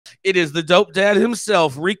It is the dope dad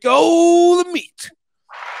himself, Rico Lamitte.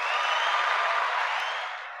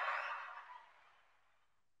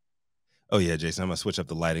 Oh yeah, Jason, I'm gonna switch up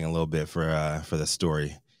the lighting a little bit for the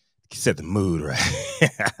story. Set the mood right.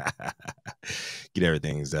 get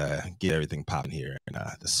everything popping here in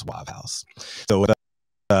the Suave House. So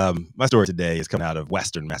my story today is coming out of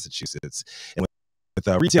Western Massachusetts, and with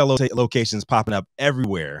retail locations popping up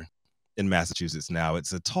everywhere in Massachusetts now,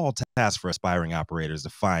 it's a tall task for aspiring operators to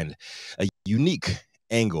find a unique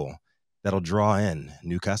angle that'll draw in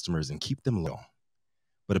new customers and keep them loyal.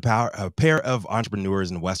 But a pair of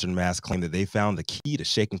entrepreneurs in Western Mass claim that they found the key to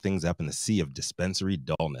shaking things up in the sea of dispensary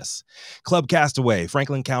dullness. Club Castaway,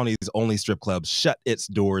 Franklin County's only strip club, shut its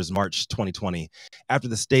doors March 2020 after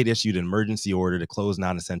the state issued an emergency order to close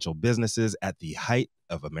non-essential businesses at the height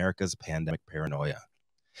of America's pandemic paranoia.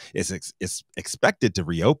 It's expected to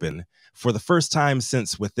reopen for the first time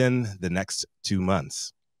since within the next 2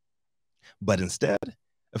 months. But instead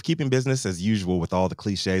of keeping business as usual with all the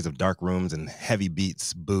cliches of dark rooms and heavy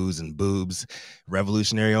beats, booze, and boobs,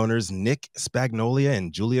 revolutionary owners Nick Spagnolia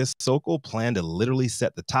and Julia Sokol plan to literally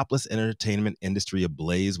set the topless entertainment industry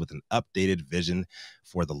ablaze with an updated vision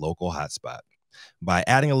for the local hotspot. By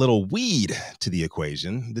adding a little weed to the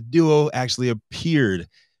equation, the duo actually appeared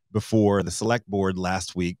before the select board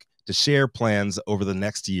last week to share plans over the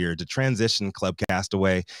next year to transition Club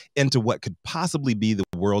Castaway into what could possibly be the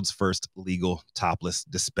world's first legal topless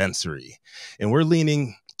dispensary. And we're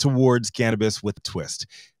leaning towards cannabis with a twist.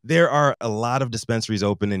 There are a lot of dispensaries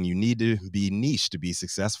open, and you need to be niche to be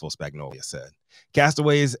successful, Spagnolia said.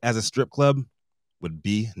 Castaways as a strip club would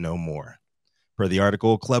be no more. Per the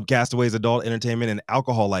article, Club Castaway's adult entertainment and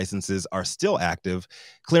alcohol licenses are still active,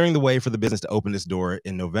 clearing the way for the business to open its door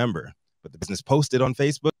in November. But the business posted on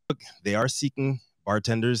Facebook they are seeking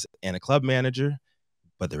bartenders and a club manager,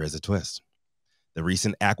 but there is a twist. The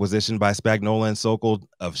recent acquisition by Spagnola and Sokol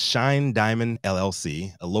of Shine Diamond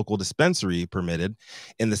LLC, a local dispensary permitted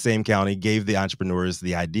in the same county, gave the entrepreneurs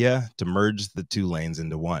the idea to merge the two lanes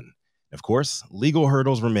into one. Of course, legal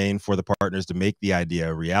hurdles remain for the partners to make the idea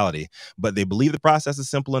a reality, but they believe the process is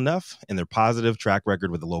simple enough, and their positive track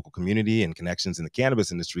record with the local community and connections in the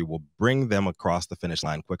cannabis industry will bring them across the finish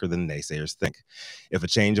line quicker than naysayers think. If a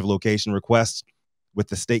change of location request with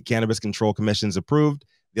the State Cannabis Control Commission is approved,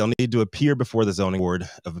 they'll need to appear before the Zoning Board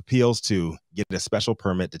of Appeals to get a special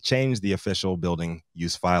permit to change the official building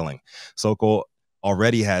use filing. Sokol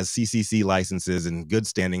already has CCC licenses in good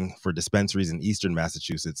standing for dispensaries in eastern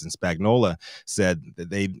Massachusetts, and Spagnola said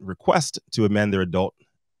that they'd request to amend their adult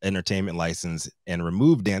entertainment license and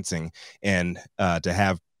remove dancing and to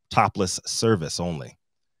have topless service only.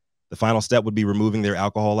 The final step would be removing their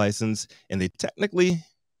alcohol license, and they'd technically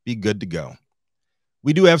be good to go.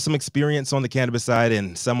 We do have some experience on the cannabis side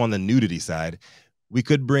and some on the nudity side. We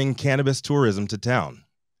could bring cannabis tourism to town.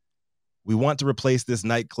 We want to replace this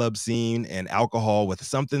nightclub scene and alcohol with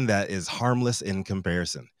something that is harmless in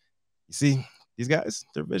comparison. You see, these guys,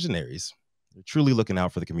 they're visionaries. They're truly looking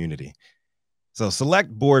out for the community. So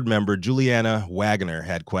select board member Juliana Wagner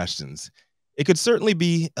had questions. It could certainly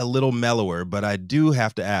be a little mellower, but I do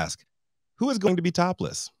have to ask, who is going to be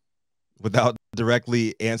topless? Without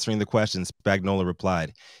directly answering the question, Spagnola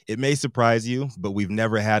replied, "It may surprise you, but we've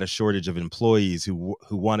never had a shortage of employees who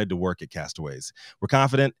wanted to work at Castaways. We're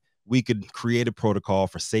confident we could create a protocol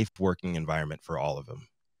for safe working environment for all of them."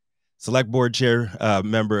 Select Board Chair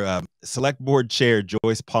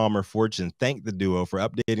Joyce Palmer Fortune thanked the duo for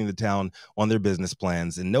updating the town on their business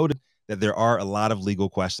plans and noted that there are a lot of legal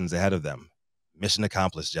questions ahead of them. Mission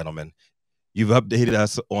accomplished, gentlemen. You've updated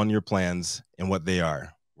us on your plans and what they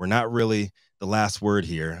are. We're not really the last word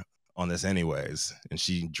here on this anyways. And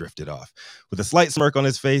she drifted off. With a slight smirk on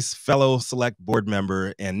his face, fellow select board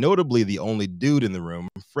member and notably the only dude in the room,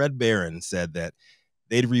 Fred Barron, said that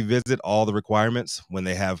they'd revisit all the requirements when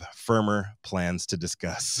they have firmer plans to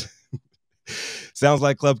discuss. Sounds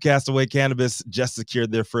like Club Castaway Cannabis just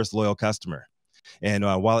secured their first loyal customer. And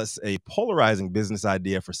while it's a polarizing business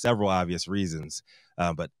idea for several obvious reasons,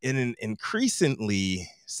 but in an increasingly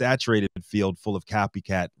saturated field full of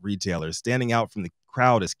copycat retailers, standing out from the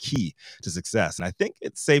crowd is key to success. And I think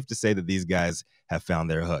it's safe to say that these guys have found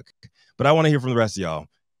their hook. But I want to hear from the rest of y'all.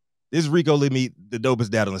 This is Rico Lamitte, the dopest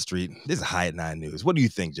dad on the street. This is High at 9 News. What do you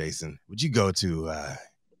think, Jason? Would you go to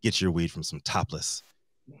get your weed from some topless